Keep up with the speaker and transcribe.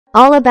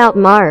All about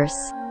Mars.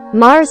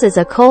 Mars is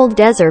a cold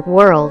desert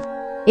world.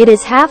 It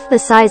is half the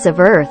size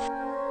of Earth.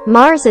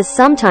 Mars is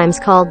sometimes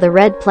called the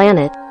red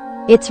planet.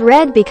 It's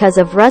red because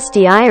of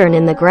rusty iron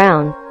in the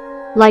ground.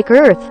 Like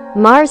Earth,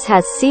 Mars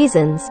has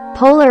seasons,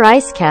 polar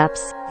ice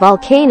caps,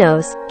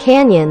 volcanoes,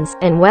 canyons,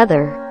 and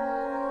weather.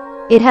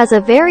 It has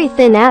a very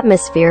thin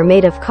atmosphere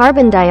made of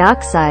carbon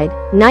dioxide,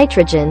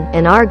 nitrogen,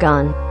 and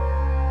argon.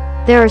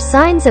 There are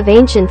signs of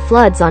ancient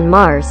floods on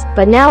Mars,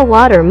 but now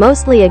water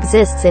mostly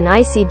exists in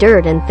icy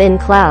dirt and thin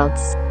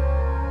clouds.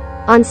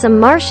 On some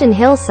Martian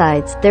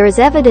hillsides, there is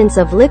evidence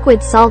of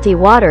liquid salty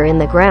water in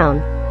the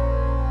ground.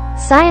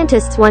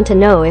 Scientists want to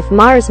know if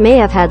Mars may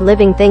have had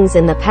living things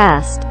in the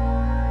past.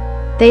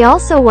 They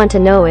also want to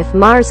know if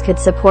Mars could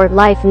support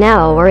life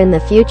now or in the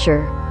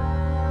future.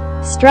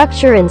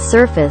 Structure and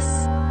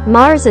surface.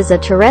 Mars is a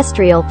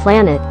terrestrial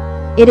planet.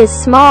 It is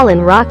small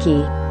and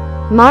rocky.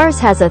 Mars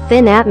has a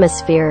thin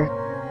atmosphere.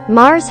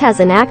 Mars has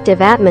an active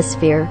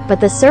atmosphere, but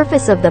the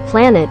surface of the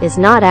planet is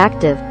not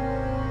active.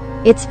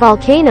 Its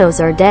volcanoes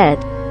are dead.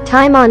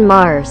 Time on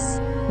Mars.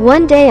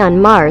 One day on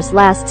Mars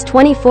lasts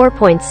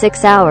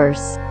 24.6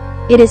 hours.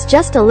 It is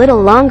just a little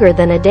longer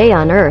than a day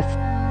on Earth.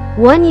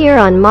 1 year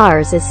on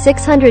Mars is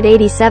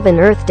 687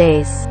 Earth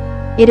days.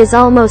 It is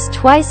almost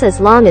twice as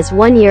long as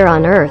 1 year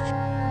on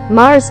Earth.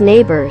 Mars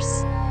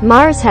neighbors.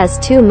 Mars has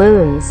 2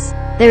 moons.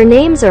 Their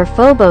names are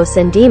Phobos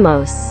and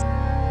Deimos.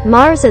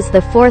 Mars is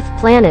the 4th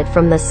planet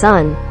from the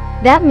Sun.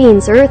 That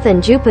means Earth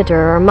and Jupiter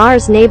are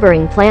Mars'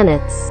 neighboring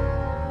planets.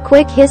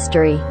 Quick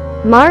history.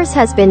 Mars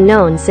has been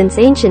known since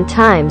ancient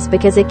times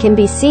because it can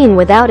be seen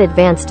without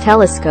advanced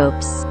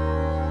telescopes.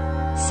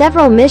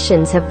 Several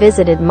missions have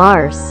visited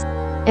Mars.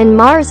 And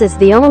Mars is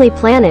the only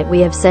planet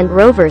we have sent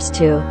rovers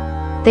to.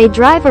 They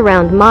drive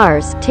around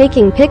Mars,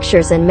 taking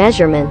pictures and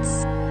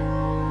measurements.